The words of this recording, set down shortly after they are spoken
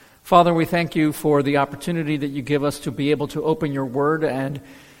Father, we thank you for the opportunity that you give us to be able to open your word and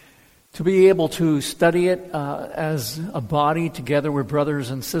to be able to study it as a body together with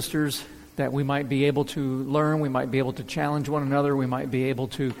brothers and sisters, that we might be able to learn, we might be able to challenge one another, we might be able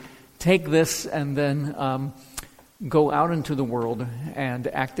to take this and then go out into the world and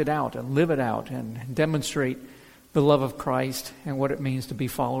act it out and live it out and demonstrate the love of Christ and what it means to be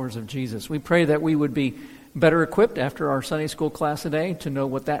followers of Jesus. We pray that we would be better equipped after our Sunday school class today to know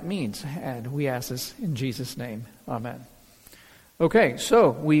what that means. And we ask this in Jesus' name. Amen. Okay, so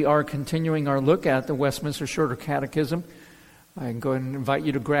we are continuing our look at the Westminster Shorter Catechism. I can go ahead and invite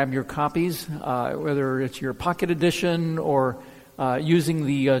you to grab your copies, whether it's your pocket edition or using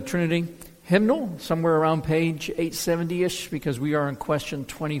the Trinity hymnal, somewhere around page 870-ish, because we are in question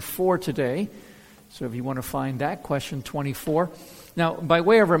 24 today. So if you want to find that, question 24. Now, by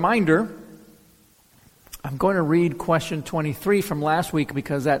way of reminder, I'm going to read question 23 from last week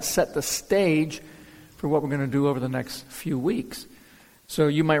because that set the stage for what we're going to do over the next few weeks. So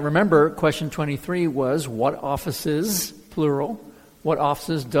you might remember question 23 was, what offices, plural, what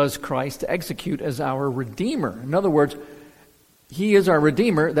offices does Christ execute as our Redeemer? In other words, He is our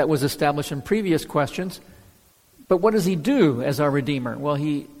Redeemer. That was established in previous questions. But what does He do as our Redeemer? Well,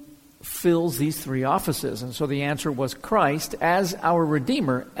 He fills these three offices. And so the answer was Christ, as our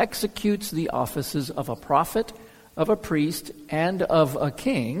Redeemer, executes the offices of a prophet, of a priest, and of a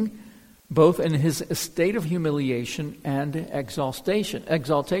king, both in His state of humiliation and exaltation.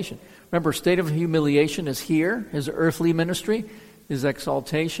 Remember, state of humiliation is here, His earthly ministry. His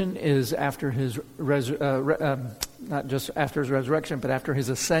exaltation is after His not just after His resurrection, but after His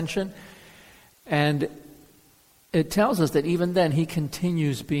ascension. And it tells us that even then He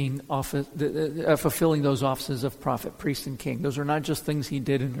continues being fulfilling those offices of prophet, priest, and king. Those are not just things He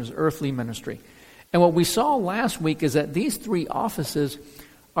did in His earthly ministry. And what we saw last week is that these three offices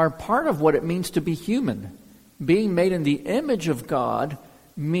are part of what it means to be human. Being made in the image of God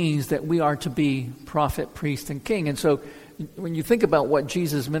means that we are to be prophet, priest, and king. And so when you think about what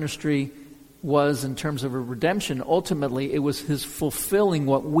Jesus' ministry was in terms of a redemption, ultimately it was His fulfilling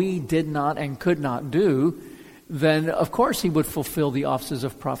what we did not and could not do. Then, of course, He would fulfill the offices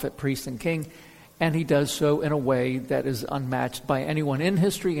of prophet, priest, and king, and He does so in a way that is unmatched by anyone in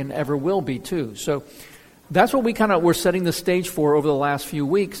history and ever will be, too. So that's what we're setting the stage for over the last few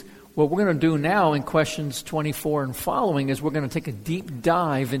weeks. What we're going to do now in questions 24 and following is we're going to take a deep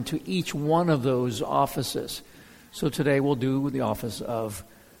dive into each one of those offices. So today we'll do the office of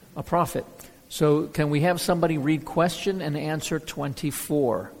a prophet. So can we have somebody read question and answer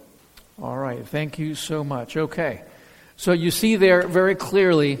 24? All right, thank you so much. Okay, so you see there very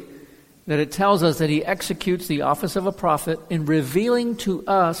clearly that it tells us that He executes the office of a prophet in revealing to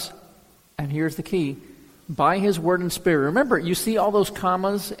us, and here's the key, by His word and spirit. Remember, you see all those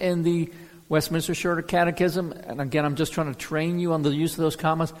commas in the Westminster Shorter Catechism, and again, I'm just trying to train you on the use of those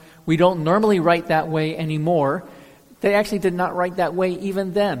commas. We don't normally write that way anymore. They actually did not write that way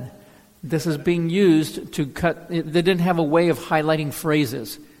even then. This is being used to cut, they didn't have a way of highlighting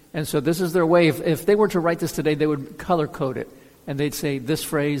phrases. And so this is their way. If they were to write this today, they would color code it. And they'd say this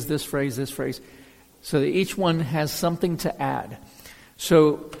phrase, this phrase, this phrase. So that each one has something to add.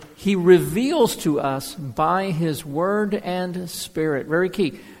 So He reveals to us by His word and spirit. Very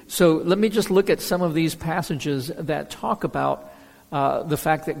key. So let me just look at some of these passages that talk about the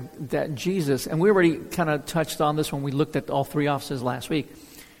fact that Jesus, and we already kind of touched on this when we looked at all three offices last week.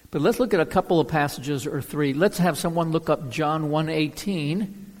 But let's look at a couple of passages or three. Let's have someone look up John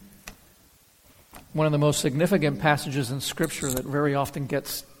 1:18. One of the most significant passages in Scripture that very often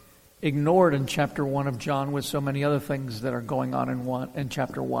gets ignored in chapter 1 of John with so many other things that are going on in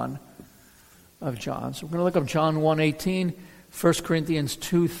chapter 1 of John. So we're going to look up John 1:18, 1 Corinthians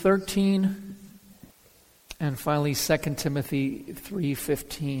 2:13, and finally 2 Timothy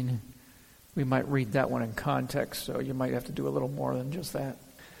 3:15. We might read that one in context, so you might have to do a little more than just that.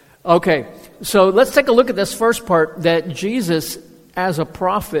 Okay, so let's take a look at this first part, that Jesus, as a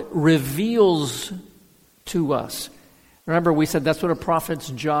prophet, reveals to us. Remember, we said that's what a prophet's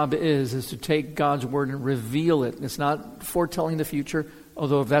job is to take God's word and reveal it. It's not foretelling the future,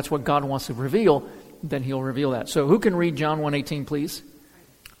 although if that's what God wants to reveal, then He'll reveal that. So who can read John 1:18, please?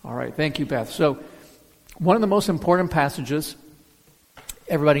 All right, thank you, Beth. So one of the most important passages,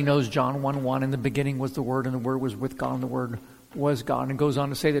 everybody knows John 1:1, in the beginning was the Word, and the Word was with God, and the Word was God. And it goes on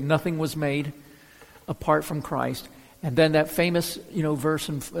to say that nothing was made apart from Christ. And then that famous, verse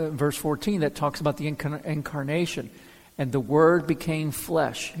in verse 14 that talks about the incarnation. And the Word became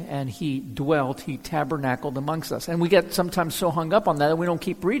flesh, and He dwelt, He tabernacled amongst us. And we get sometimes so hung up on that we don't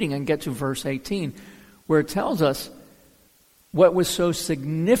keep reading and get to verse 18, where it tells us What was so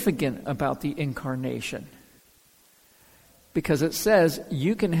significant about the incarnation? Because it says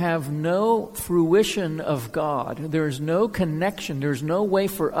you can have no fruition of God. There's no connection. There's no way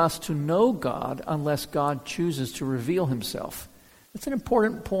for us to know God unless God chooses to reveal himself. That's an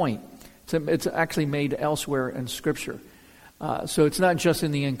important point. It's actually made elsewhere in Scripture. So it's not just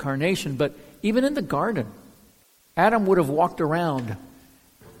in the incarnation, but even in the garden. Adam would have walked around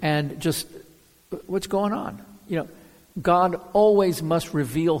and just, what's going on? God always must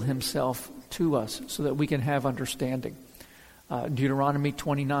reveal himself to us so that we can have understanding. Deuteronomy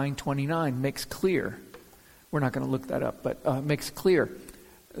 29:29 makes clear, we're not going to look that up, but makes clear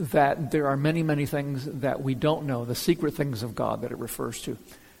that there are many, many things that we don't know, the secret things of God that it refers to.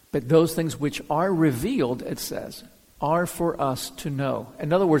 But those things which are revealed, it says, are for us to know.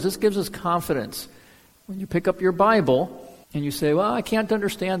 In other words, this gives us confidence. When you pick up your Bible and you say, well, I can't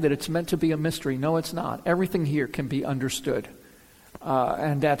understand that, it's meant to be a mystery. No, it's not. Everything here can be understood.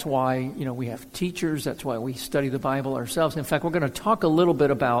 And that's why, we have teachers. That's why we study the Bible ourselves. In fact, we're going to talk a little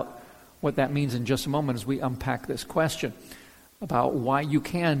bit about what that means in just a moment as we unpack this question about why you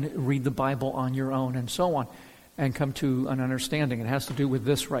can read the Bible on your own and so on and come to an understanding. It has to do with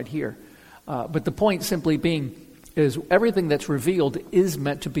this right here. But the point simply being is everything that's revealed is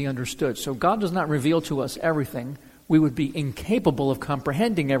meant to be understood. So God does not reveal to us everything. We would be incapable of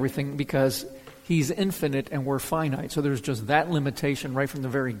comprehending everything because he's infinite and we're finite. So there's just that limitation right from the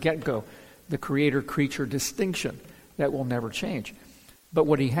very get-go, the creator-creature distinction that will never change. But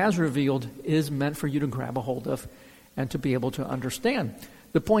what he has revealed is meant for you to grab a hold of and to be able to understand.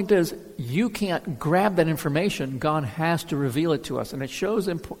 The point is, you can't grab that information. God has to reveal it to us. And it shows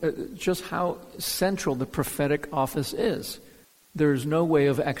just how central the prophetic office is. There's no way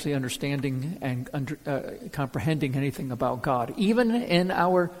of actually understanding and comprehending anything about God. Even in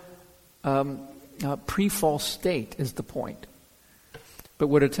our pre-fall state is the point. But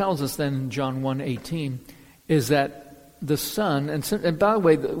what it tells us then in John 1:18 is that the Son, and by the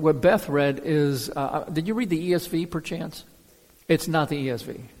way, what Beth read is, did you read the ESV perchance? It's not the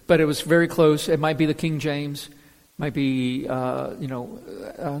ESV, but it was very close. It might be the King James, might be, no,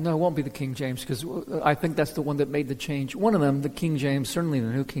 it won't be the King James because I think that's the one that made the change. One of them, the King James, certainly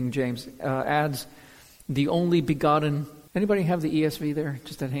the New King James, adds the only begotten. Anybody have the ESV there,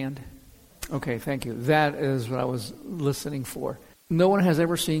 just at hand? Okay, thank you. That is what I was listening for. No one has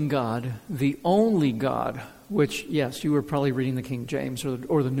ever seen God, the only God, which, yes, you were probably reading the King James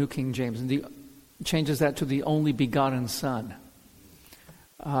or the New King James, and changes that to the only begotten Son.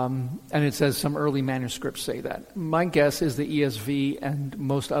 And it says some early manuscripts say that. My guess is the ESV and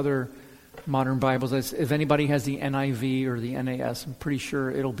most other modern Bibles, if anybody has the NIV or the NAS, I'm pretty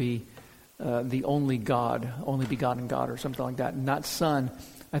sure it'll be the only God, only begotten God or something like that, not Son.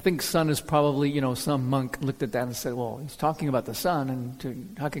 I think Son is probably, some monk looked at that and said, well, he's talking about the Son,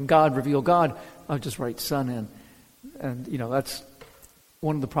 and how can God reveal God? I'll just write Son in. And, that's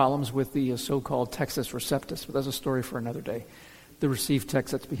one of the problems with the so-called Textus Receptus, but that's a story for another day. The received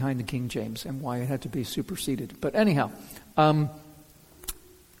text that's behind the King James and why it had to be superseded. But anyhow,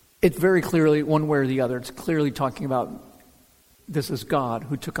 it's very clearly, one way or the other, it's clearly talking about this is God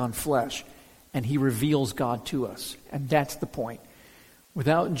who took on flesh, and he reveals God to us. And that's the point.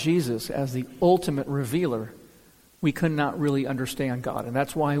 Without Jesus as the ultimate revealer, we could not really understand God. And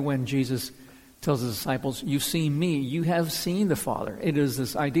that's why when Jesus tells his disciples, you've seen me, you have seen the Father. It is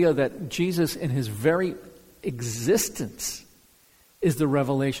this idea that Jesus in his very existence is the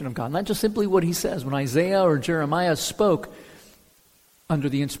revelation of God. Not just simply what he says. When Isaiah or Jeremiah spoke under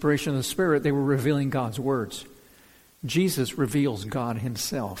the inspiration of the Spirit, they were revealing God's words. Jesus reveals God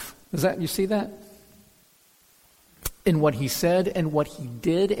himself. You see that? In what he said and what he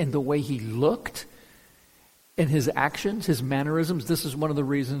did and the way he looked and his actions, his mannerisms. This is one of the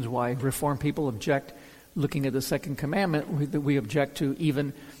reasons why Reformed people object, looking at the second commandment, we object to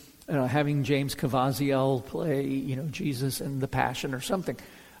even having James Cavaziel play, Jesus in the Passion or something.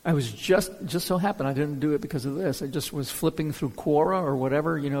 I was just so happened I didn't do it because of this. I just was flipping through Quora or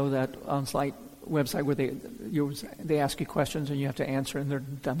whatever, that on-site website where they ask you questions and you have to answer, and they're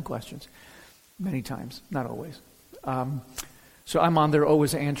dumb questions many times, not always. So I'm on there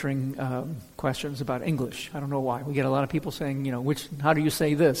always answering questions about English. I don't know why. We get a lot of people saying, how do you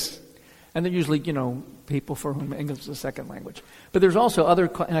say this? And they're usually, people for whom English is a second language. But there's also other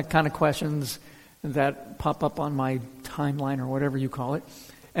kind of questions that pop up on my timeline or whatever you call it.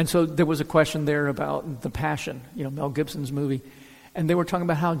 And so there was a question there about The Passion, Mel Gibson's movie. And they were talking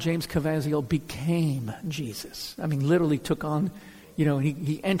about how James Cavaziel became Jesus. I mean, literally took on,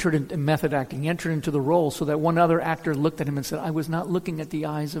 he entered into method acting. He entered into the role so that one other actor looked at him and said, I was not looking at the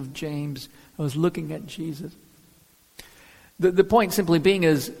eyes of James. I was looking at Jesus. The point simply being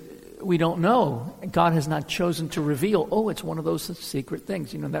is we don't know. God has not chosen to reveal, it's one of those secret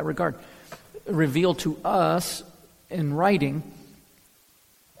things, in that regard. Reveal to us in writing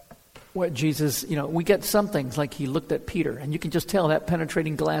what Jesus, we get some things like he looked at Peter, and you can just tell that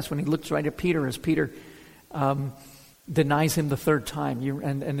penetrating glass when he looks right at Peter as Peter denies him the third time.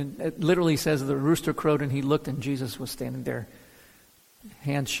 And it literally says the rooster crowed and he looked and Jesus was standing there,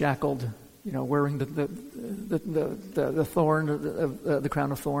 hands shackled, wearing the thorn, the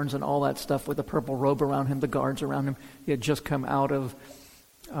crown of thorns and all that stuff with the purple robe around him, the guards around him. He had just come out of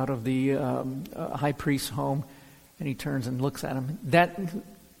the high priest's home, and he turns and looks at him. That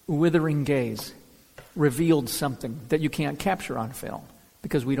withering gaze revealed something that you can't capture on film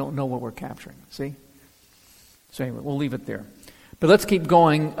because we don't know what we're capturing. See? So anyway, we'll leave it there. But let's keep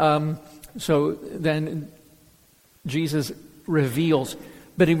going. So then Jesus reveals,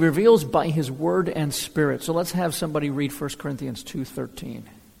 but he reveals by his word and spirit. So let's have somebody read 1 Corinthians 2:13.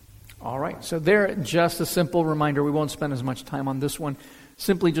 All right, so there, just a simple reminder. We won't spend as much time on this one.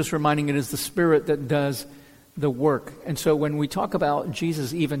 Simply just reminding it is the Spirit that does the work. And so when we talk about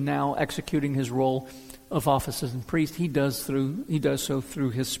Jesus even now executing his role of office as a priest, he does so through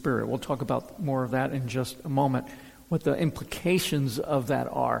his Spirit. We'll talk about more of that in just a moment, what the implications of that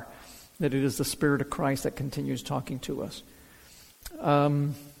are, that it is the Spirit of Christ that continues talking to us.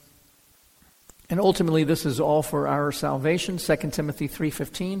 And ultimately, this is all for our salvation. 2 Timothy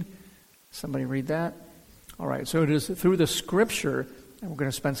 3:15. Somebody read that. All right, so it is through the Scripture, and we're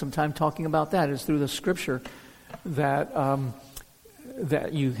going to spend some time talking about that. It's through the Scripture that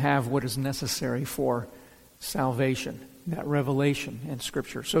that you have what is necessary for salvation, that revelation in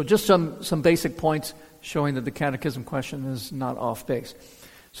Scripture. So just some basic points showing that the catechism question is not off base.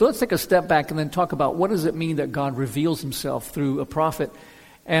 So let's take a step back and then talk about what does it mean that God reveals himself through a prophet.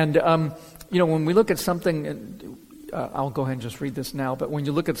 And, when we look at something, I'll go ahead and just read this now, but when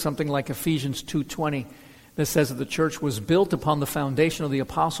you look at something like Ephesians 2:20, that says that the church was built upon the foundation of the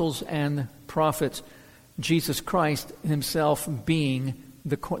apostles and prophets, Jesus Christ himself being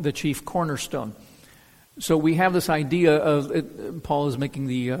the chief cornerstone. So we have this idea of, Paul is making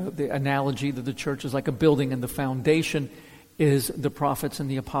the analogy that the church is like a building and the foundation is the prophets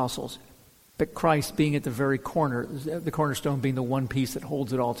and the apostles. But Christ being at the very corner, the cornerstone being the one piece that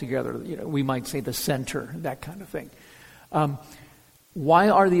holds it all together. We might say the center, that kind of thing. Why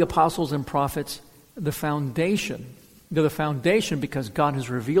are the apostles and prophets the foundation? They're the foundation because God has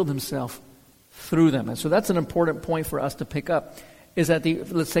revealed himself through them. And so that's an important point for us to pick up, is that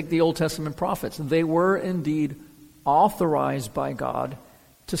let's take the Old Testament prophets. They were indeed authorized by God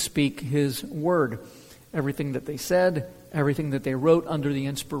to speak his word. Everything that they said, everything that they wrote under the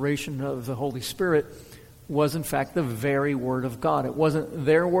inspiration of the Holy Spirit was in fact the very word of God. It wasn't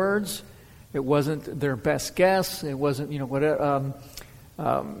their words. It wasn't their best guess. It wasn't,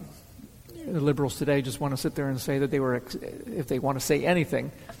 the liberals today just want to sit there and say that they were, if they want to say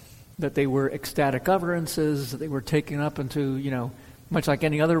anything, that they were ecstatic utterances, that they were taken up into, much like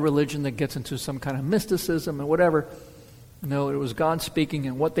any other religion that gets into some kind of mysticism and whatever. No, it was God speaking,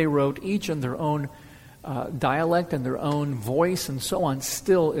 and what they wrote, each in their own dialect and their own voice and so on,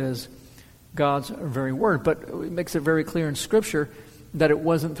 still is God's very word. But it makes it very clear in Scripture that it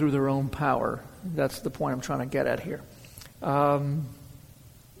wasn't through their own power. That's the point I'm trying to get at here.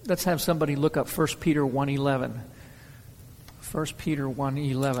 Let's have somebody look up 1 Peter 1:11. 1 Peter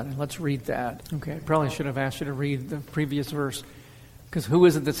 1:11. Let's read that. Okay, I probably should have asked you to read the previous verse, because who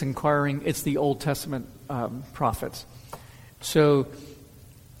is it that's inquiring? It's the Old Testament prophets. So,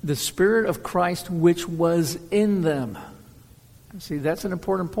 the Spirit of Christ which was in them. See, that's an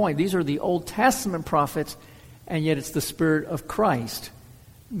important point. These are the Old Testament prophets, and yet it's the Spirit of Christ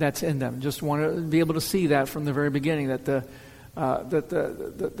that's in them. Just want to be able to see that from the very beginning, that the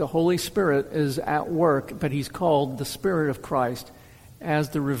Holy Spirit is at work, but he's called the Spirit of Christ as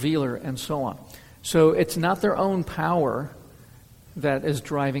the revealer and so on. So it's not their own power that is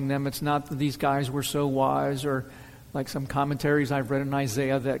driving them. It's not that these guys were so wise, or like some commentaries I've read in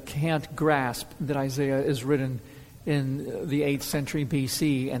Isaiah that can't grasp that Isaiah is written in the 8th century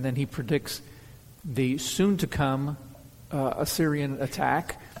BC, and then he predicts the soon-to-come Assyrian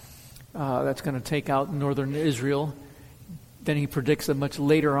attack that's going to take out northern Israel. Then he predicts a much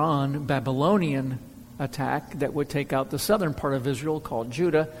later on Babylonian attack that would take out the southern part of Israel called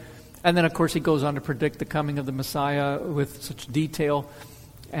Judah. And then, of course, he goes on to predict the coming of the Messiah with such detail.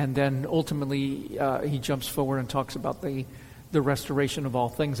 And then ultimately he jumps forward and talks about the restoration of all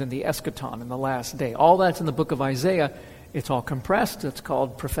things in the eschaton in the last day. All that's in the book of Isaiah. It's all compressed. It's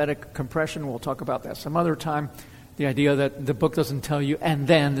called prophetic compression. We'll talk about that some other time. The idea that the book doesn't tell you, and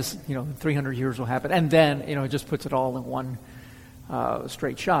then this, 300 years will happen, and then, it just puts it all in one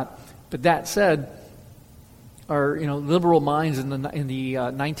straight shot. But that said, our liberal minds in the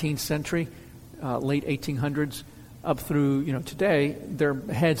 19th century, late 1800s, up through today, their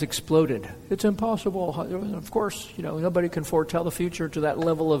heads exploded. It's impossible. Of course, nobody can foretell the future to that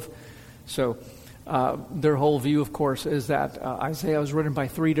level of. So, their whole view, of course, is that Isaiah was written by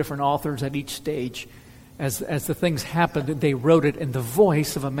 3 different authors at each stage. As the things happened, they wrote it in the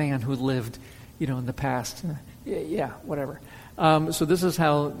voice of a man who lived, in the past. Yeah, whatever. So this is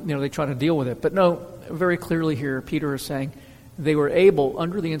how they try to deal with it. But no, very clearly here, Peter is saying they were able,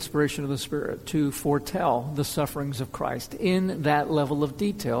 under the inspiration of the Spirit, to foretell the sufferings of Christ in that level of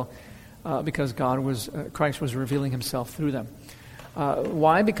detail, because Christ was revealing Himself through them.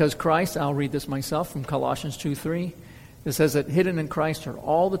 Why? Because Christ, I'll read this myself from Colossians 2:3. It says that hidden in Christ are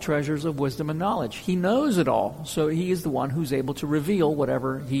all the treasures of wisdom and knowledge. He knows it all, so He is the one who's able to reveal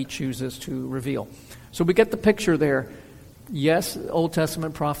whatever He chooses to reveal. So we get the picture there. Yes, Old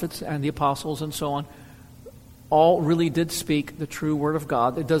Testament prophets and the apostles and so on all really did speak the true Word of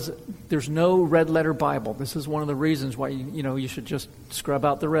God. There's no red letter Bible. This is one of the reasons why you should just scrub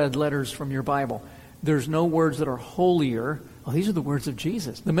out the red letters from your Bible. There's no words that are holier. Oh, these are the words of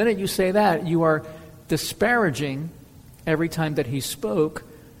Jesus. The minute you say that, you are disparaging every time that He spoke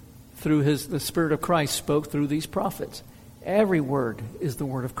through the Spirit of Christ spoke through these prophets. Every word is the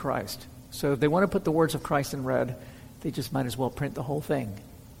word of Christ. So if they want to put the words of Christ in red, they just might as well print the whole thing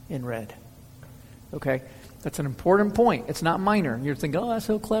in red. Okay? That's an important point. It's not minor. You're thinking, oh, that's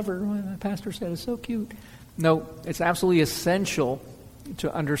so clever. The pastor said it's so cute. No, it's absolutely essential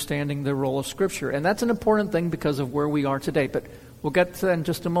to understanding the role of Scripture. And that's an important thing because of where we are today. But we'll get to that in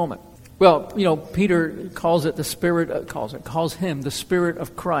just a moment. Well, Peter calls it calls Him the Spirit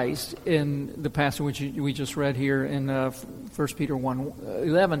of Christ in the passage which we just read here in 1 Peter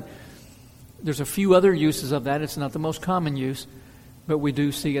 1:11. There's a few other uses of that. It's not the most common use, but we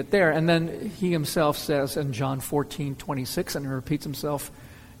do see it there. And then He Himself says in John 14:26, and He repeats Himself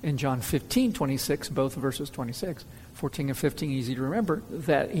in John 15:26, both verses 26, 14 and 15, easy to remember,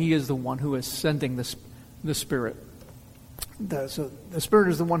 that He is the one who is sending the Spirit. So the Spirit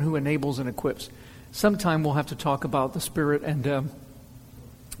is the one who enables and equips. Sometime we'll have to talk about the Spirit and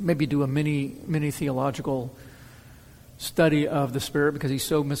maybe do a mini theological study of the Spirit, because He's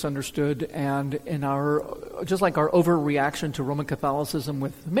so misunderstood. And in just like our overreaction to Roman Catholicism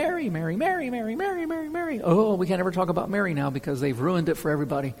with Mary, Mary, Mary, Mary, Mary, Mary, Mary. Oh, we can't ever talk about Mary now because they've ruined it for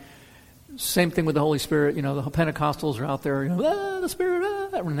everybody. Same thing with the Holy Spirit. The Pentecostals are out there, the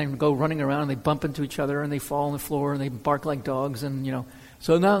Spirit, and they go running around and they bump into each other and they fall on the floor and they bark like dogs and,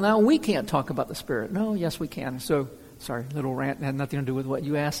 So now we can't talk about the Spirit. No, yes, we can. So, sorry, little rant, had nothing to do with what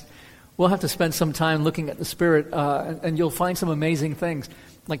you asked. We'll have to spend some time looking at the Spirit, and you'll find some amazing things.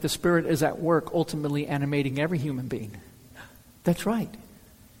 Like the Spirit is at work ultimately animating every human being. That's right.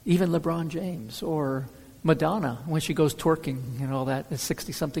 Even LeBron James or Madonna, when she goes twerking and all that, at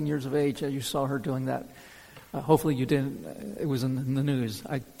 60-something years of age, you saw her doing that. Hopefully you didn't. It was in the news.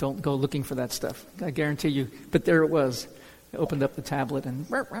 I don't go looking for that stuff. I guarantee you. But there it was. I opened up the tablet and...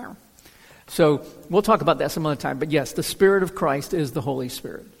 So we'll talk about that some other time. But yes, the Spirit of Christ is the Holy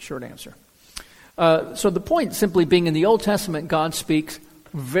Spirit. Short answer. So the point simply being, in the Old Testament, God speaks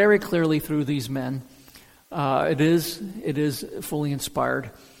very clearly through these men. It is fully inspired.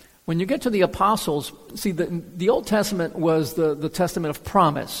 When you get to the apostles, see, the Old Testament was the testament of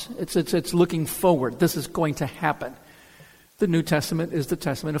promise. It's looking forward. This is going to happen. The New Testament is the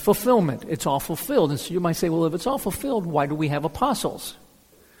testament of fulfillment. It's all fulfilled. And so you might say, well, if it's all fulfilled, why do we have apostles?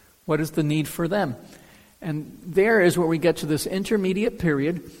 What is the need for them? And there is where we get to this intermediate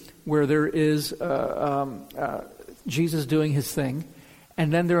period where there is Jesus doing His thing.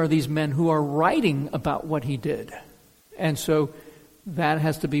 And then there are these men who are writing about what He did. And so that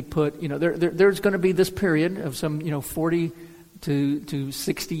has to be put, there's going to be this period of some, 40 to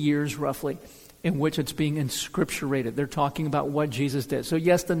 60 years roughly, in which it's being inscripturated. They're talking about what Jesus did. So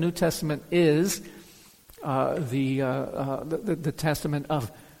yes, the New Testament is the testament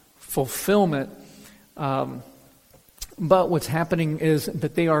of fulfillment. But what's happening is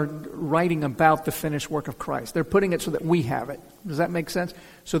that they are writing about the finished work of Christ. They're putting it so that we have it. Does that make sense?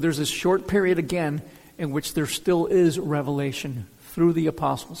 So there's this short period again in which there still is revelation through the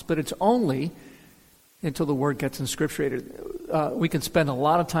apostles. But it's only until the word gets inscripturated. We can spend a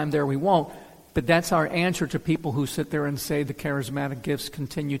lot of time there. We won't. But that's our answer to people who sit there and say the charismatic gifts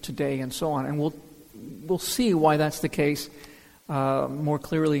continue today and so on. And we'll see why that's the case more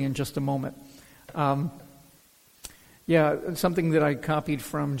clearly in just a moment. Yeah, something that I copied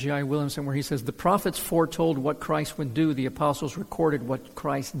from G.I. Williamson where he says, the prophets foretold what Christ would do. The apostles recorded what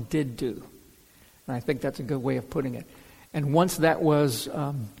Christ did do. And I think that's a good way of putting it. And once that was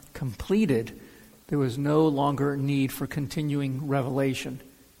completed, there was no longer need for continuing revelation.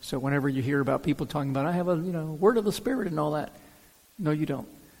 So whenever you hear about people talking about, I have a word of the Spirit and all that, no, you don't.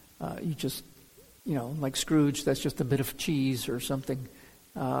 You just, like Scrooge, that's just a bit of cheese or something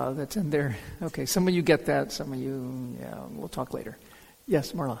that's in there. Okay, some of you get that. Some of you, we'll talk later.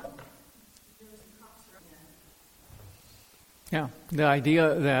 Yes, Marla. Yeah, the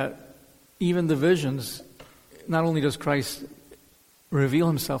idea that even the visions, not only does Christ reveal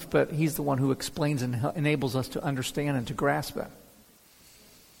himself, but he's the one who explains and enables us to understand and to grasp that.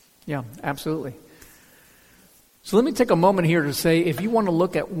 Yeah, absolutely. So let me take a moment here to say, if you want to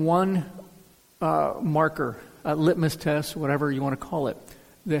look at one marker, a litmus test, whatever you want to call it,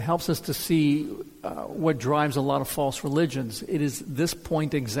 that helps us to see what drives a lot of false religions, it is this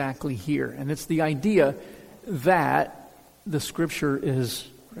point exactly here. And it's the idea that the Scripture is,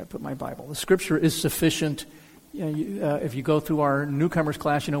 where did I put my Bible? The Scripture is sufficient. If you go through our newcomers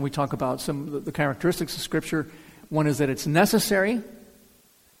class, we talk about some of the characteristics of Scripture. One is that it's necessary,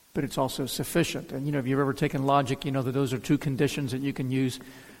 but it's also sufficient. And, if you've ever taken logic, you know that those are two conditions that you can use,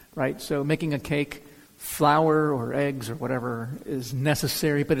 right? So making a cake, flour or eggs or whatever is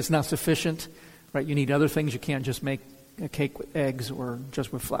necessary, but it's not sufficient, right? You need other things. You can't just make a cake with eggs or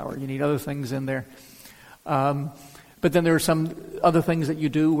just with flour. You need other things in there. But then there are some other things that you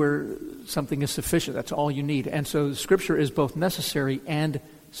do where something is sufficient. That's all you need. And so Scripture is both necessary and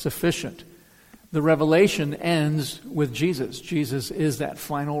sufficient. The revelation ends with Jesus. Jesus is that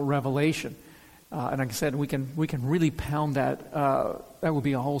final revelation. And like I said, we can really pound that. That would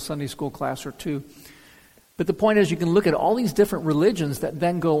be a whole Sunday school class or two. But the point is, you can look at all these different religions that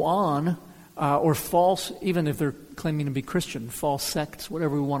then go on, or false, even if they're claiming to be Christian, false sects,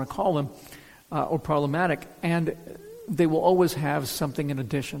 whatever we want to call them, or problematic, and they will always have something in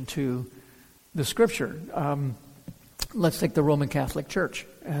addition to the Scripture. Let's take the Roman Catholic Church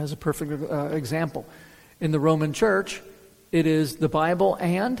as a perfect example. In the Roman Church, it is the Bible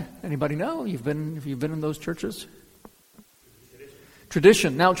and, anybody know? If you've been in those churches?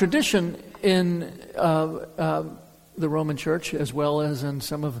 Tradition. Now, tradition in the Roman Church, as well as in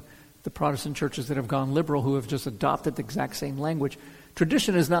some of the Protestant churches that have gone liberal, who have just adopted the exact same language.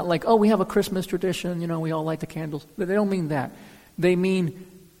 Tradition is not like, we have a Christmas tradition, we all light the candles. They don't mean that. They mean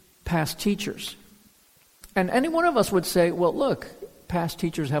past teachers. And any one of us would say, well, look, past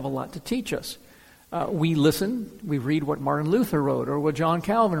teachers have a lot to teach us. We listen, we read what Martin Luther wrote, or what John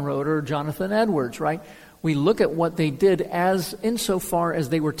Calvin wrote, or Jonathan Edwards, right? We look at what they did as insofar as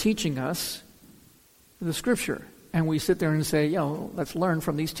they were teaching us the Scripture. And we sit there and say, let's learn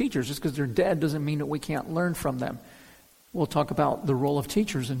from these teachers. Just because they're dead doesn't mean that we can't learn from them. We'll talk about the role of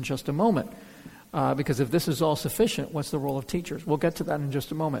teachers in just a moment. Because if this is all sufficient, what's the role of teachers? We'll get to that in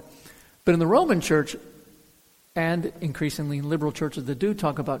just a moment. But in the Roman Church, and increasingly in liberal churches that do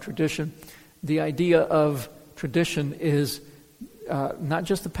talk about tradition, the idea of tradition is not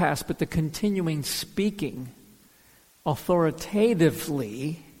just the past, but the continuing speaking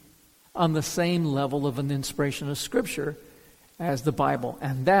authoritatively on the same level of an inspiration of Scripture as the Bible.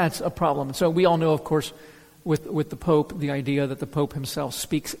 And that's a problem. And so we all know, of course, with the Pope, the idea that the Pope himself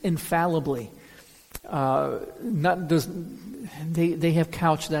speaks infallibly. They have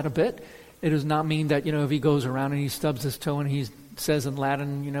couched that a bit. It does not mean that, if he goes around and he stubs his toe and he says in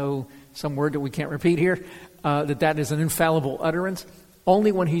Latin, some word that we can't repeat here, that is an infallible utterance.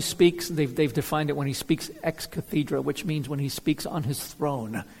 Only when he speaks, they've defined it when he speaks ex cathedra, which means when he speaks on his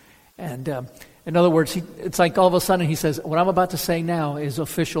throne. And in other words, it's like all of a sudden he says, what I'm about to say now is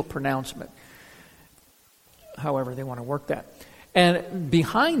official pronouncement. However they want to work that. And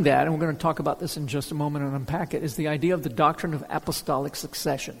behind that, and we're going to talk about this in just a moment and unpack it, is the idea of the doctrine of apostolic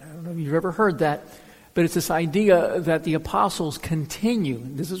succession. I don't know if you've ever heard that, but it's this idea that the apostles continue.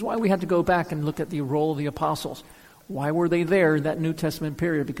 This is why we had to go back and look at the role of the apostles. Why were they there in that New Testament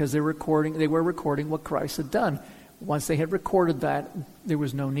period? Because they were recording what Christ had done. Once they had recorded that, there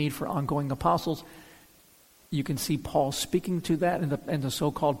was no need for ongoing apostles. You can see Paul speaking to that in the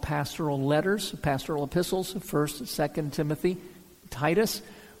so-called pastoral letters, pastoral epistles, 1st, 2nd Timothy, Titus,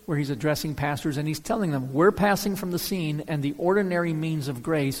 where he's addressing pastors and he's telling them, we're passing from the scene, and the ordinary means of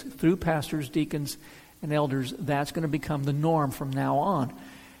grace through pastors, deacons, and elders, that's going to become the norm from now on.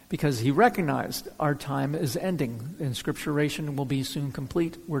 Because he recognized our time is ending and scripturation will be soon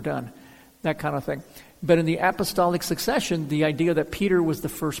complete. We're done. That kind of thing. But in the apostolic succession, the idea that Peter was the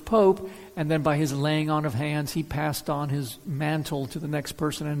first pope, and then by his laying on of hands, he passed on his mantle to the next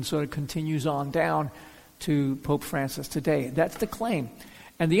person, and so it continues on down to Pope Francis today. That's the claim.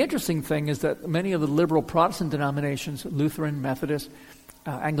 And the interesting thing is that many of the liberal Protestant denominations, Lutheran, Methodist,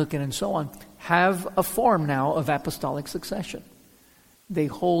 Anglican, and so on, have a form now of apostolic succession. They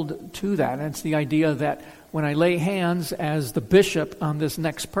hold to that. And it's the idea that when I lay hands as the bishop on this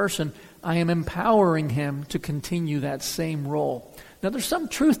next person, I am empowering him to continue that same role. Now, there's some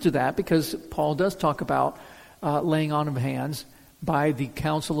truth to that because Paul does talk about laying on of hands by the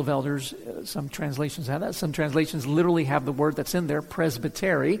council of elders. Some translations have that. Some translations literally have the word that's in there,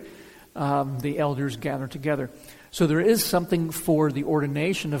 presbytery, the elders gather together. So there is something for the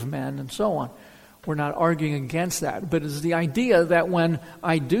ordination of men and so on. We're not arguing against that. But it's the idea that when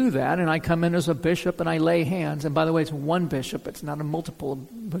I do that and I come in as a bishop and I lay hands, and by the way, it's one bishop, it's not a multiple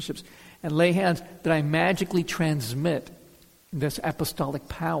of bishops, and lay hands, that I magically transmit this apostolic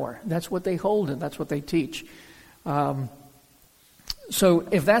power. That's what they hold and that's what they teach. So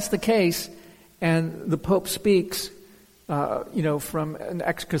if that's the case, and the Pope speaks, from an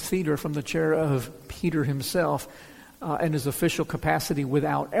ex cathedra, from the chair of Peter himself, in his official capacity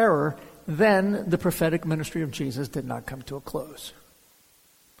without error, then the prophetic ministry of Jesus did not come to a close.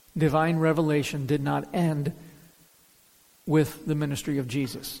 Divine revelation did not end with the ministry of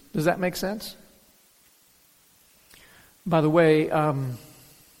Jesus. Does that make sense? By the way,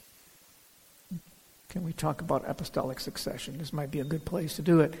 can we talk about apostolic succession? This might be a good place to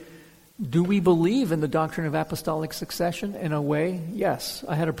do it. Do we believe in the doctrine of apostolic succession in a way? Yes.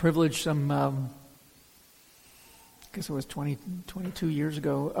 I had a privilege I guess it was 22 years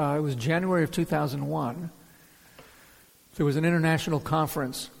ago. It was January of 2001. There was an international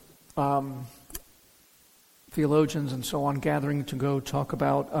conference, theologians and so on gathering to go talk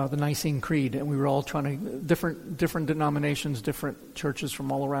about the Nicene Creed, and we were all trying to, different denominations, different churches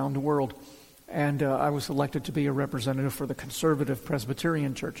from all around the world. And I was selected to be a representative for the conservative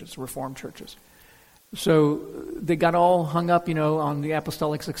Presbyterian churches, Reformed churches. So they got all hung up, on the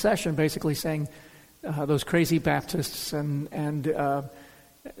apostolic succession, basically saying those crazy Baptists and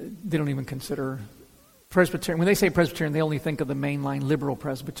they don't even consider Presbyterian. When they say Presbyterian, they only think of the mainline liberal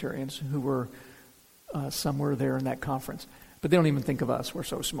Presbyterians who were somewhere there in that conference. But they don't even think of us. We're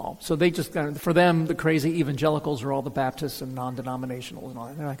so small. So they just, for them, the crazy evangelicals are all the Baptists and non-denominational and all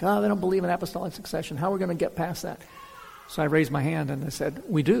that. They're like, they don't believe in apostolic succession. How are we going to get past that? So I raised my hand and I said,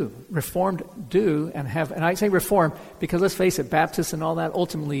 we do. Reformed do and have, and I say Reformed because let's face it, Baptists and all that,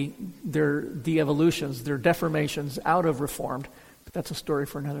 ultimately, they're de-evolutions, they're deformations out of Reformed. But that's a story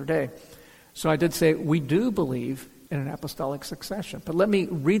for another day. So I did say, we do believe in an apostolic succession. But let me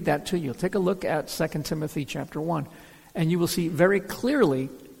read that to you. Take a look at 2 Timothy chapter 1. And you will see very clearly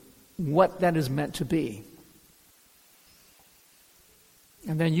what that is meant to be.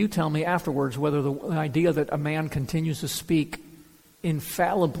 And then you tell me afterwards whether the idea that a man continues to speak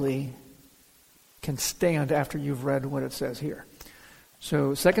infallibly can stand after you've read what it says here.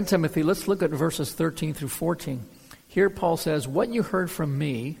 So 2 Timothy, let's look at verses 13 through 14. Here Paul says, "What you heard from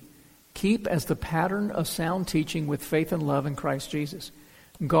me, keep as the pattern of sound teaching with faith and love in Christ Jesus.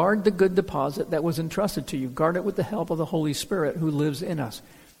 Guard the good deposit that was entrusted to you. Guard it with the help of the Holy Spirit who lives in us."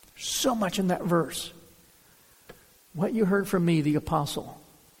 So much in that verse. What you heard from me, the apostle.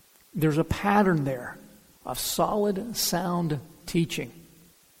 There's a pattern there of solid, sound teaching.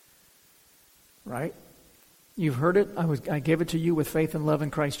 Right? You've heard it. I gave it to you with faith and love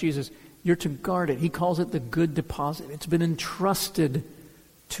in Christ Jesus. You're to guard it. He calls it the good deposit. It's been entrusted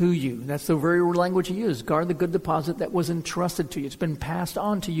to you. That's the very language he used. Guard the good deposit that was entrusted to you. It's been passed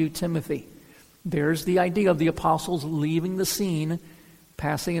on to you, Timothy. There's the idea of the apostles leaving the scene,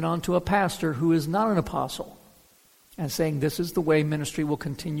 passing it on to a pastor who is not an apostle, and saying this is the way ministry will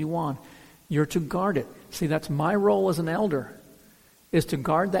continue on. You're to guard it. See, that's my role as an elder, is to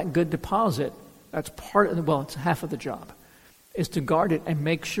guard that good deposit. That's part of it's half of the job, is to guard it and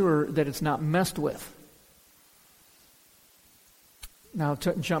make sure that it's not messed with. Now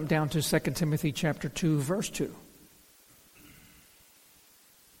jump down to 2 Timothy chapter 2, verse 2.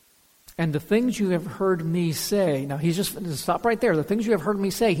 "And the things you have heard me say," now he's just, stop right there. The things you have heard me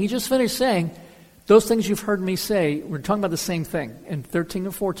say, he just finished saying, those things you've heard me say, we're talking about the same thing. In 13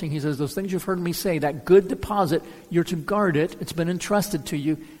 and 14, he says, those things you've heard me say, that good deposit, you're to guard it. It's been entrusted to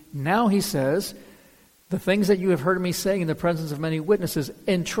you. Now he says, the things that you have heard me say in the presence of many witnesses,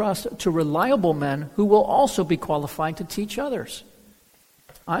 entrust to reliable men who will also be qualified to teach others.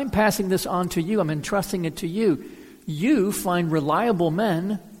 I'm passing this on to you. I'm entrusting it to you. You find reliable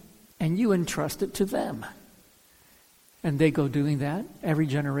men and you entrust it to them. And they go doing that every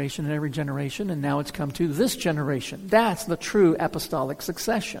generation, and now it's come to this generation. That's the true apostolic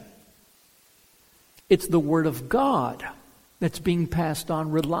succession. It's the Word of God that's being passed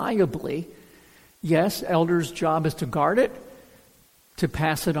on reliably Yes, elders' job is to guard it, to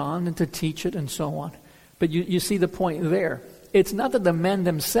pass it on, and to teach it, and so on. But you see the point there. It's not that the men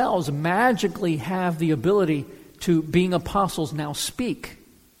themselves magically have the ability to, being apostles, now speak.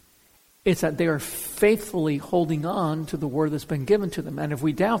 It's that they are faithfully holding on to the word that's been given to them. And if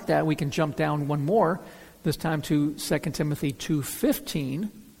we doubt that, we can jump down one more, this time to 2 Timothy 2:15.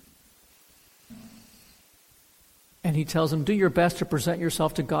 And he tells them, do your best to present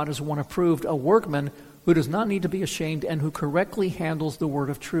yourself to God as one approved, a workman who does not need to be ashamed and who correctly handles the word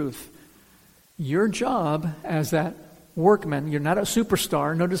of truth. Your job as that workman, you're not a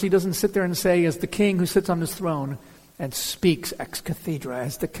superstar. Notice he doesn't sit there and say, as the king who sits on his throne and speaks ex cathedra,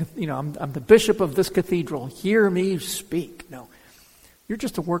 as I'm the bishop of this cathedral, hear me speak. No, you're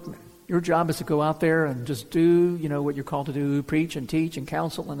just a workman. Your job is to go out there and just do, what you're called to do, preach and teach and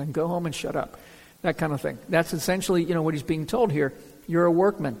counsel, and then go home and shut up. That kind of thing. That's essentially, what he's being told here. You're a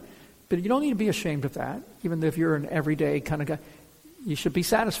workman. But you don't need to be ashamed of that, even if you're an everyday kind of guy. You should be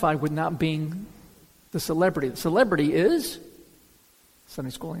satisfied with not being the celebrity. The celebrity is, Sunday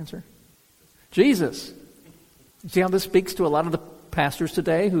school answer, Jesus. See how this speaks to a lot of the pastors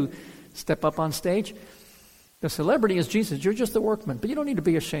today who step up on stage? The celebrity is Jesus. You're just the workman. But you don't need to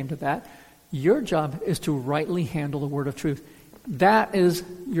be ashamed of that. Your job is to rightly handle the word of truth. That is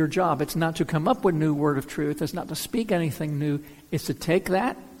your job. It's not to come up with new word of truth. It's not to speak anything new. It's to take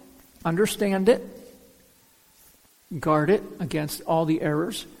that, understand it, guard it against all the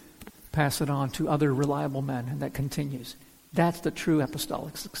errors, pass it on to other reliable men, and that continues. That's the true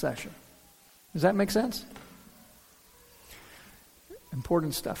apostolic succession. Does that make sense?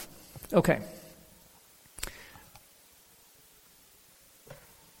 Important stuff. Okay.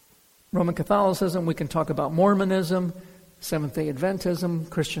 Roman Catholicism, we can talk about Mormonism, Seventh-day Adventism,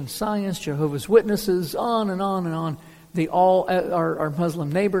 Christian Science, Jehovah's Witnesses, on and on and on. They all, our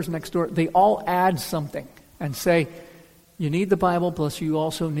Muslim neighbors next door, they all add something and say, you need the Bible, plus you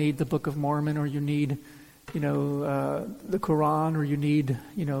also need the Book of Mormon, or you need, the Quran, or you need,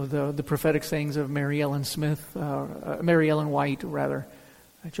 the prophetic sayings of Mary Ellen White,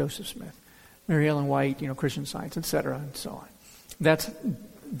 Joseph Smith, Mary Ellen White, Christian Science, etc., and so on.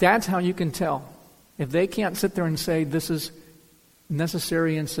 That's how you can tell. If they can't sit there and say this is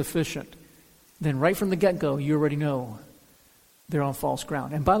necessary and sufficient, then right from the get-go, you already know they're on false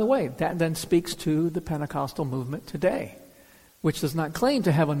ground. And by the way, that then speaks to the Pentecostal movement today, which does not claim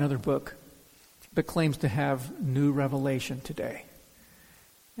to have another book, but claims to have new revelation today.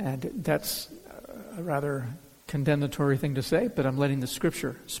 And that's a rather condemnatory thing to say, but I'm letting the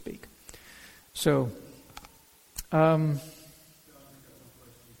Scripture speak. So,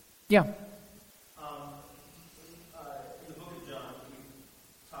 yeah.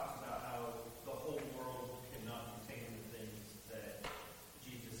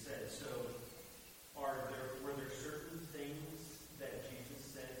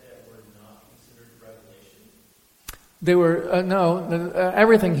 They were,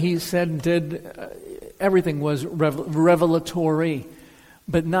 everything he said and did, everything was revelatory.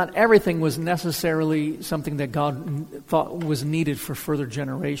 But not everything was necessarily something that God thought was needed for further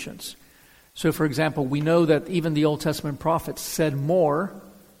generations. So, for example, we know that even the Old Testament prophets said more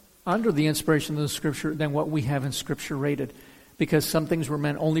under the inspiration of the Scripture than what we have in Scripture rated. Because some things were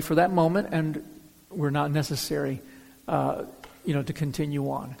meant only for that moment and were not necessary, to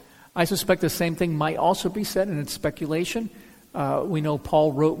continue on. I suspect the same thing might also be said, and it's speculation. We know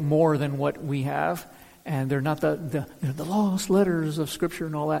Paul wrote more than what we have, and they're not the lost letters of Scripture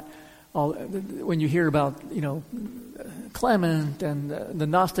and all that. When you hear about, Clement and the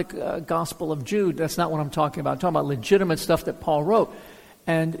Gnostic Gospel of Jude, that's not what I'm talking about. I'm talking about legitimate stuff that Paul wrote.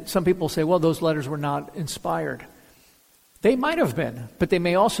 And some people say, well, those letters were not inspired. They might have been, but they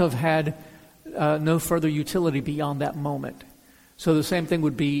may also have had no further utility beyond that moment. So the same thing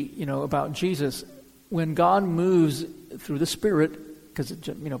would be, about Jesus. When God moves through the Spirit, because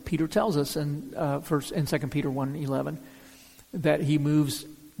Peter tells us in 2 Peter 1:11 that he moves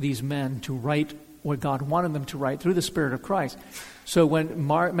these men to write what God wanted them to write through the Spirit of Christ. So when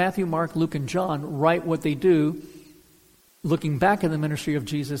Matthew, Mark, Luke, and John write what they do, looking back at the ministry of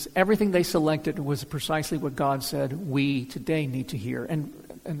Jesus, everything they selected was precisely what God said we today need to hear,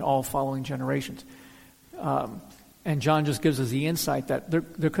 and all following generations. And John just gives us the insight that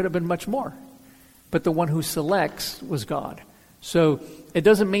there could have been much more. But the one who selects was God. So it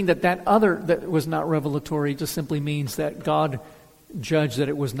doesn't mean that other that was not revelatory. It just simply means that God judged that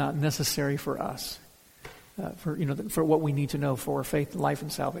it was not necessary for us, for what we need to know for faith, life,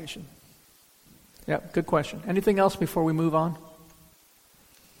 and salvation. Yeah, good question. Anything else before we move on?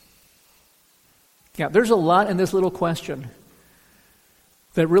 Yeah, there's a lot in this little question.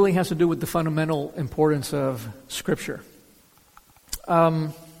 that really has to do with the fundamental importance of Scripture.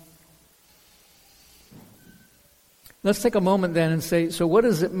 Let's take a moment then and say, so what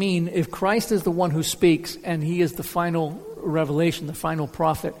does it mean if Christ is the one who speaks and He is the final revelation, the final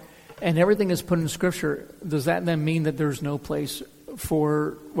prophet, and everything is put in Scripture? Does that then mean that there's no place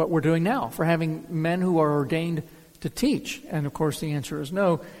for what we're doing now, for having men who are ordained to teach? And of course the answer is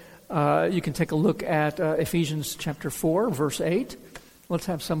no. You can take a look at Ephesians chapter 4, verse 8. Let's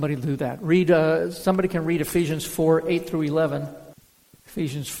have somebody do that. Somebody can read Ephesians 4, 8 through 11.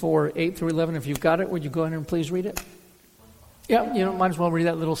 Ephesians 4, 8 through 11. If you've got it, would you go ahead and please read it? Yeah, might as well read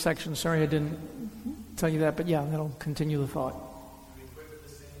that little section. Sorry I didn't tell you that, but yeah, that'll continue the thought.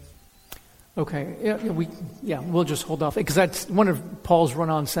 Okay, we'll just hold off, because that's one of Paul's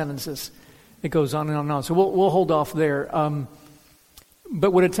run-on sentences. It goes on and on and on. So we'll hold off there.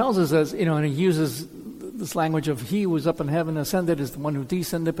 But what it tells us is, and he uses this language of He who was up in heaven ascended is the one who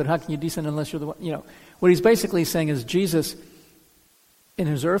descended, but how can you descend unless you're the one? What he's basically saying is Jesus, in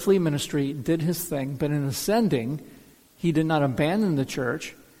His earthly ministry, did His thing, but in ascending, He did not abandon the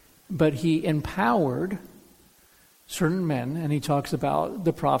church, but He empowered certain men, and He talks about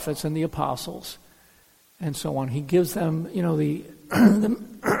the prophets and the apostles and so on. He gives them, the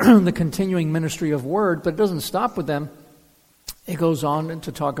continuing ministry of word, but it doesn't stop with them. It goes on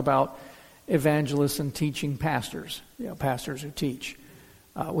to talk about evangelists and teaching pastors, pastors who teach,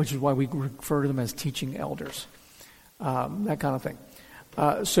 which is why we refer to them as teaching elders, that kind of thing.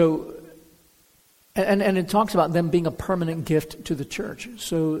 And it talks about them being a permanent gift to the church.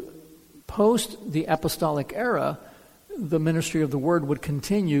 So post the apostolic era, the ministry of the word would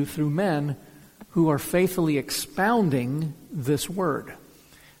continue through men who are faithfully expounding this word.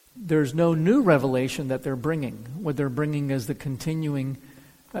 There's no new revelation that they're bringing. What they're bringing is the continuing,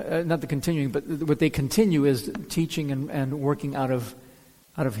 not the continuing, but what they continue is teaching and working out of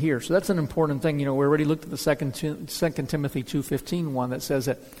here. So that's an important thing. We already looked at the 2 Timothy 2:15 one that says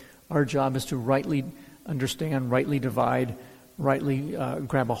that our job is to rightly understand, rightly divide, rightly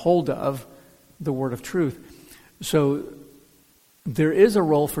grab a hold of the word of truth. So there is a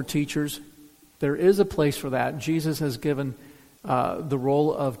role for teachers. There is a place for that. Jesus has given the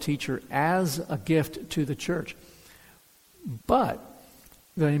role of teacher as a gift to the church. But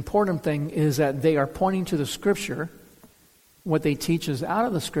the important thing is that they are pointing to the Scripture. What they teach is out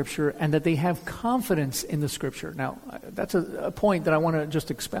of the Scripture, and that they have confidence in the Scripture. Now, that's a point that I want to just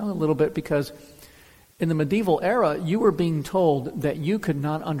expound a little bit, because in the medieval era, you were being told that you could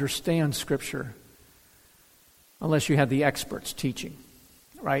not understand Scripture unless you had the experts teaching,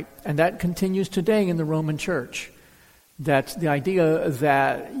 right? And that continues today in the Roman Church. That's the idea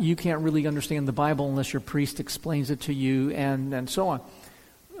that you can't really understand the Bible unless your priest explains it to you, and so on.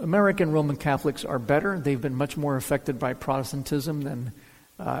 American Roman Catholics are better. They've been much more affected by Protestantism than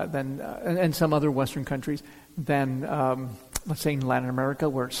and some other Western countries than, let's say, in Latin America,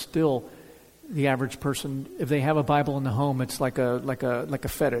 where it's still the average person, if they have a Bible in the home, it's like a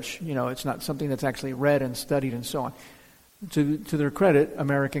fetish. It's not something that's actually read and studied and so on. To their credit,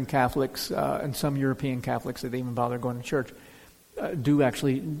 American Catholics and some European Catholics that even bother going to church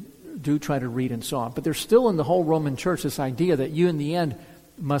do try to read and so on. But there's still in the whole Roman Church this idea that you in the end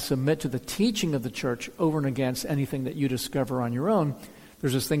must submit to the teaching of the church over and against anything that you discover on your own.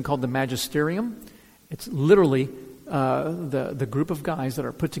 There's this thing called the magisterium. It's literally the group of guys that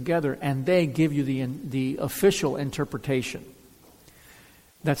are put together, and they give you the official interpretation.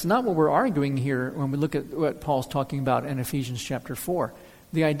 That's not what we're arguing here when we look at what Paul's talking about in Ephesians chapter 4.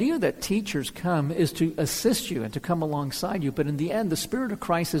 The idea that teachers come is to assist you and to come alongside you, but in the end, the Spirit of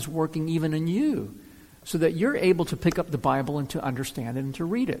Christ is working even in you so that you're able to pick up the Bible and to understand it and to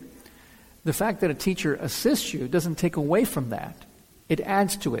read it. The fact that a teacher assists you doesn't take away from that. It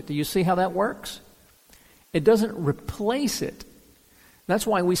adds to it. Do you see how that works? It doesn't replace it. That's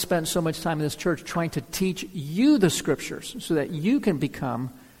why we spend so much time in this church trying to teach you the Scriptures so that you can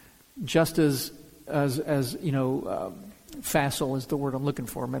become just as facile is the word I'm looking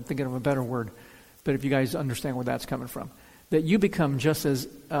for. I'm thinking of a better word. But if you guys understand where that's coming from. That you become just as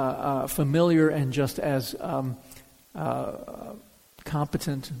familiar and just as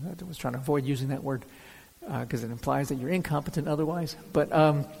competent. I was trying to avoid using that word because it implies that you're incompetent otherwise.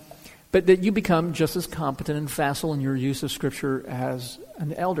 But that you become just as competent and facile in your use of Scripture as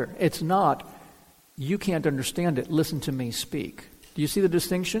an elder. It's not, you can't understand it, listen to me speak. Do you see the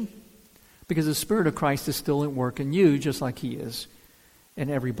distinction? Because the Spirit of Christ is still at work in you, just like He is in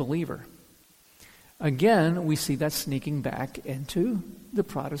every believer. Again, we see that sneaking back into the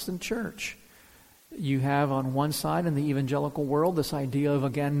Protestant church. You have on one side in the evangelical world this idea of,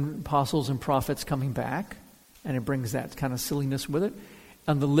 again, apostles and prophets coming back, and it brings that kind of silliness with it.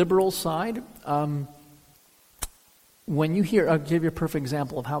 On the liberal side, when you hear, I'll give you a perfect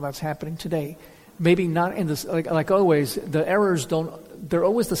example of how that's happening today. Maybe not in this, like always, the errors they're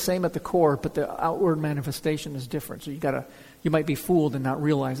always the same at the core, but the outward manifestation is different. So you might be fooled and not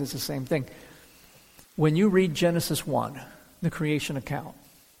realize it's the same thing. When you read Genesis 1, the creation account,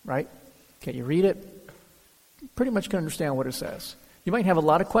 right? Okay, you read it, pretty much can understand what it says. You might have a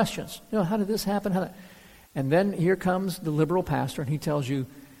lot of questions. How did this happen? And then here comes the liberal pastor, and he tells you,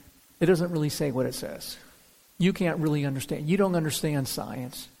 it doesn't really say what it says. You can't really understand. You don't understand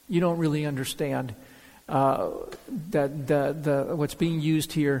science. You don't really understand that what's being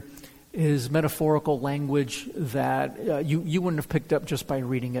used here is metaphorical language that you wouldn't have picked up just by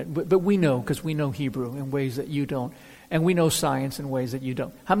reading it. But we know, because we know Hebrew in ways that you don't. And we know science in ways that you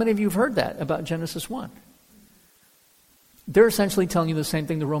don't. How many of you have heard that about Genesis 1? They're essentially telling you the same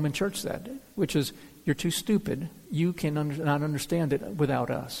thing the Roman Church said, which is, you're too stupid. You can not understand it without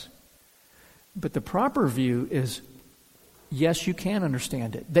us. But the proper view is, yes, you can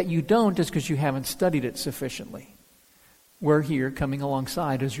understand it. That you don't is because you haven't studied it sufficiently. We're here coming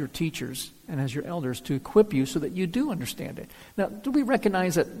alongside as your teachers and as your elders to equip you so that you do understand it. Now, do we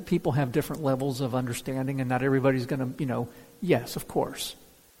recognize that people have different levels of understanding and not everybody's going to, yes, of course.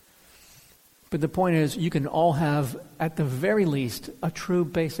 But the point is, you can all have, at the very least, a true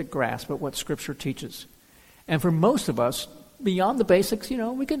basic grasp of what Scripture teaches. And for most of us, beyond the basics,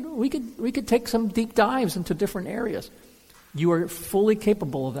 we could take some deep dives into different areas. You are fully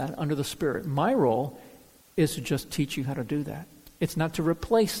capable of that under the Spirit. My role is to just teach you how to do that. It's not to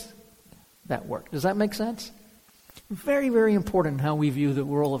replace that work. Does that make sense? Very, very important how we view the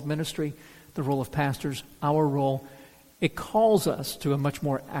role of ministry, the role of pastors, our role. It calls us to a much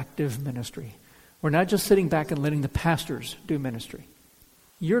more active ministry. We're not just sitting back and letting the pastors do ministry.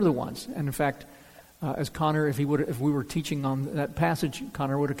 You're the ones. And in fact, as Connor, if we were teaching on that passage,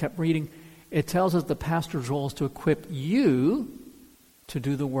 Connor would have kept reading. It tells us the pastor's role is to equip you to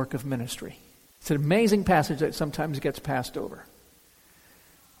do the work of ministry. It's an amazing passage that sometimes gets passed over.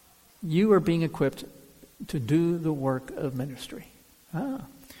 You are being equipped to do the work of ministry.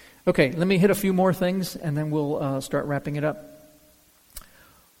 Okay, let me hit a few more things and then we'll start wrapping it up.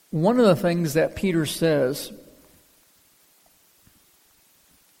 One of the things that Peter says,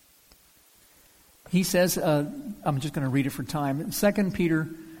 he says, I'm just going to read it for time. 2 Peter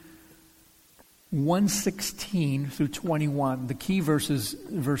 1:16 through 21. The key verse is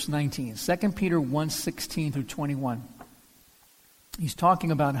verse 19. 2 Peter 1:16 through 21. He's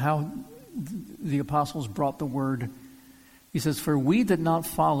talking about how the apostles brought the word. He says, "For we did not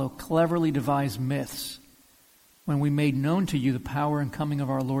follow cleverly devised myths when we made known to you the power and coming of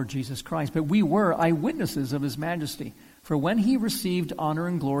our Lord Jesus Christ, but we were eyewitnesses of his majesty. For when he received honor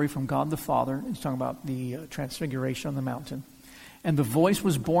and glory from God the Father," he's talking about the transfiguration on the mountain, "and the voice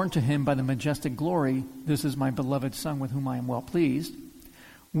was borne to him by the majestic glory, 'This is my beloved Son with whom I am well pleased,'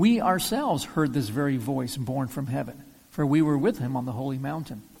 we ourselves heard this very voice borne from heaven, for we were with him on the holy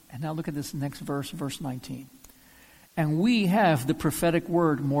mountain." And now look at this next verse, verse 19. "And we have the prophetic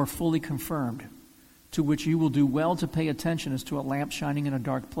word more fully confirmed, to which you will do well to pay attention as to a lamp shining in a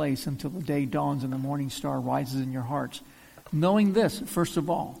dark place until the day dawns and the morning star rises in your hearts. Knowing this, first of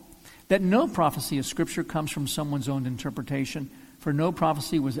all, that no prophecy of Scripture comes from someone's own interpretation, for no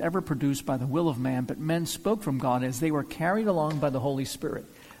prophecy was ever produced by the will of man, but men spoke from God as they were carried along by the Holy Spirit."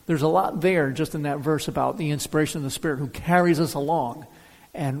 There's a lot there just in that verse about the inspiration of the Spirit who carries us along.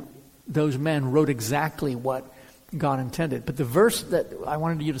 And those men wrote exactly what God intended. But the verse that I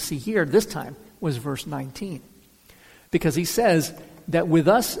wanted you to see here this time was verse 19. Because he says that with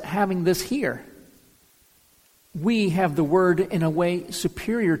us having this here, we have the word in a way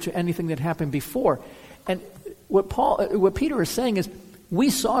superior to anything that happened before. And what Peter is saying is, we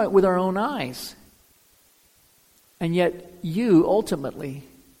saw it with our own eyes. And yet you ultimately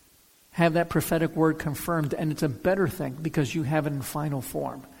have that prophetic word confirmed, and it's a better thing because you have it in final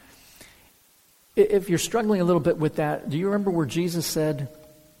form. If you're struggling a little bit with that, do you remember where Jesus said,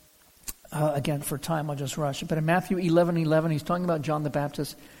 again, for time, I'll just rush. But in Matthew 11:11, he's talking about John the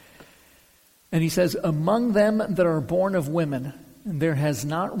Baptist. And he says, "Among them that are born of women, there has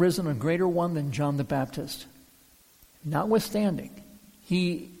not risen a greater one than John the Baptist. Notwithstanding,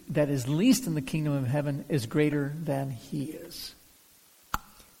 he that is least in the kingdom of heaven is greater than he is."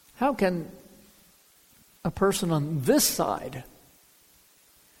 How can a person on this side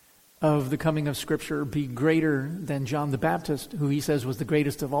of the coming of Scripture be greater than John the Baptist, who he says was the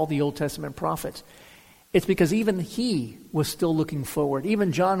greatest of all the Old Testament prophets? It's because even he was still looking forward.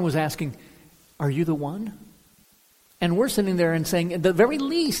 Even John was asking, "Are you the one?" And we're sitting there and saying, at the very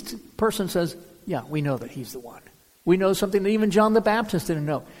least, person says, "Yeah, we know that he's the one." We know something that even John the Baptist didn't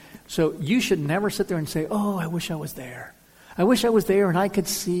know. So you should never sit there and say, oh, I wish I was there. I wish I was there and I could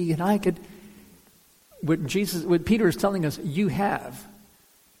see and I could. What Peter is telling us, you have.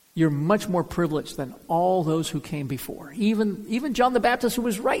 You're much more privileged than all those who came before. Even John the Baptist, who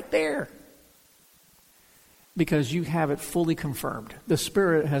was right there. Because you have it fully confirmed. The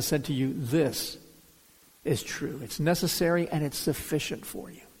Spirit has said to you, this is true. It's necessary and it's sufficient for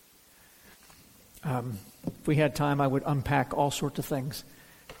you. If we had time, I would unpack all sorts of things.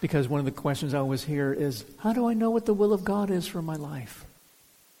 Because one of the questions I always hear is, how do I know what the will of God is for my life?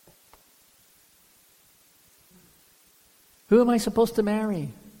 Who am I supposed to marry?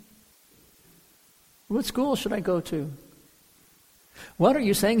 What school should I go to? What are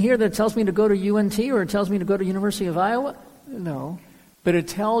you saying here that tells me to go to UNT or it tells me to go to University of Iowa? No. But it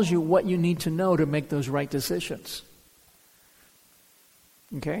tells you what you need to know to make those right decisions.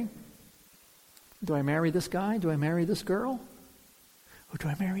 Okay? Do I marry this guy? Do I marry this girl? Or do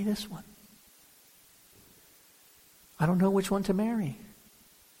I marry this one? I don't know which one to marry.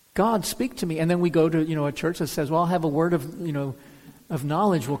 God, speak to me. And then we go to, a church that says, well, I'll have a word of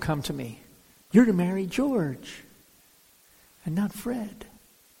knowledge will come to me. You're to marry George and not Fred.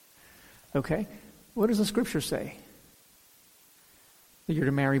 Okay? What does the Scripture say? That you're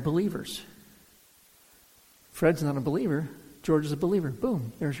to marry believers. Fred's not a believer. George is a believer.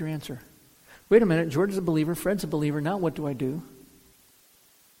 Boom, there's your answer. Wait a minute, George is a believer, Fred's a believer. Now what do I do?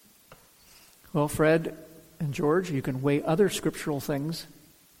 Well, Fred and George, you can weigh other scriptural things.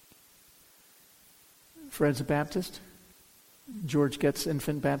 Fred's a Baptist. George gets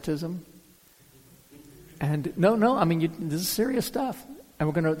infant baptism. And this is serious stuff. And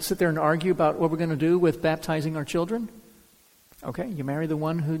we're going to sit there and argue about what we're going to do with baptizing our children? Okay, you marry the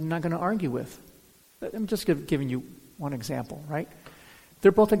one who you're not going to argue with. I'm just giving you one example, right?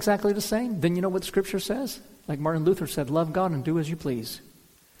 They're both exactly the same. Then you know what Scripture says? Like Martin Luther said, love God and do as you please.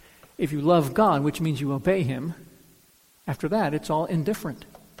 If you love God, which means you obey Him, after that, it's all indifferent.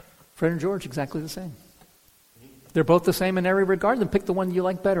 Fred and George, exactly the same. They're both the same in every regard. Then pick the one you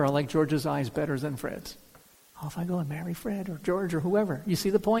like better. I like George's eyes better than Fred's. Oh, if I go and marry Fred or George or whoever. You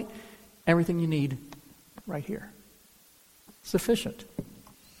see the point? Everything you need right here. Sufficient.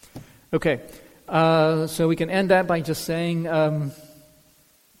 Okay. So we can end that by just saying, and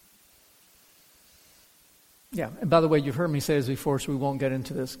by the way, you've heard me say this before, so we won't get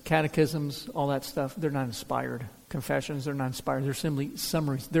into this. Catechisms, all that stuff, they're not inspired. Confessions, they're not inspired. They're simply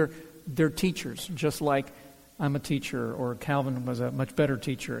summaries. They're teachers, just like I'm a teacher, or Calvin was a much better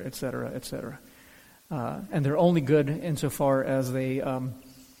teacher, et cetera, et cetera. And they're only good insofar as they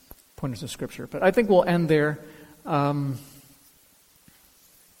point us to Scripture. But I think we'll end there. I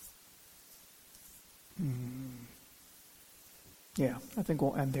think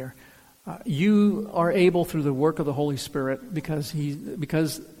we'll end there. You are able through the work of the Holy Spirit, because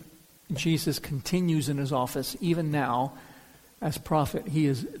Jesus continues in His office even now as prophet. He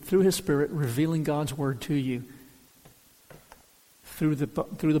is, through His Spirit, revealing God's Word to you through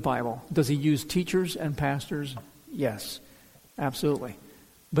the Bible. Does He use teachers and pastors? Yes, absolutely.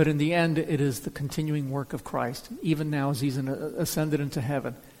 But in the end, it is the continuing work of Christ, even now as He's ascended into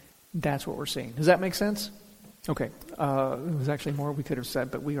heaven. That's what we're seeing. Does that make sense? Okay. There was actually more we could have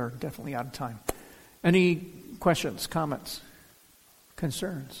said, but we are definitely out of time. Any questions, comments,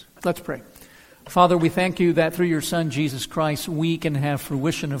 concerns? Let's pray. Father, we thank You that through Your Son, Jesus Christ, we can have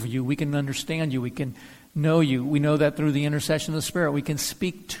fruition of You. We can understand You. We can know You. We know that through the intercession of the Spirit, we can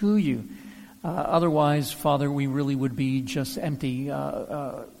speak to You. Otherwise, Father, we really would be just empty,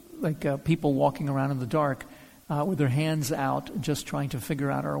 like people walking around in the dark with their hands out, just trying to figure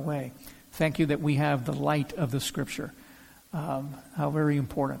out our way. Thank You that we have the light of the Scripture. How very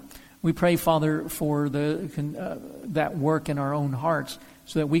important. We pray, Father, for that work in our own hearts,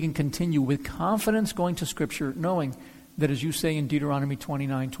 so that we can continue with confidence going to Scripture, knowing that, as You say in Deuteronomy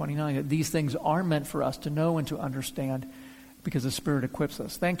 29:29, that these things are meant for us to know and to understand, because the Spirit equips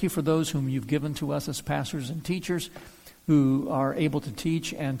us. Thank You for those whom You've given to us as pastors and teachers who are able to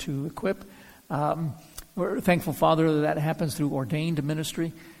teach and to equip. We're thankful, Father, that happens through ordained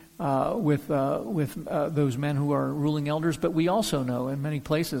ministry with those men who are ruling elders. But we also know in many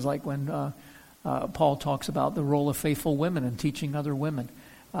places, like when Paul talks about the role of faithful women and teaching other women,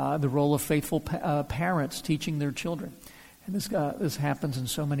 the role of faithful parents teaching their children. And this happens in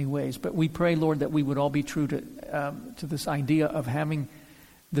so many ways. But we pray, Lord, that we would all be true to this idea of having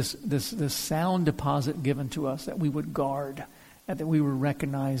this sound deposit given to us, that we would guard and that we would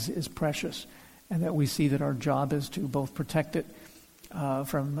recognize is precious, and that we see that our job is to both protect it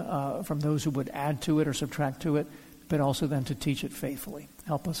from those who would add to it or subtract to it, but also then to teach it faithfully.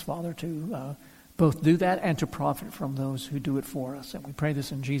 Help us, Father, to both do that and to profit from those who do it for us. And we pray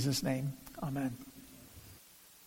this in Jesus' name. Amen.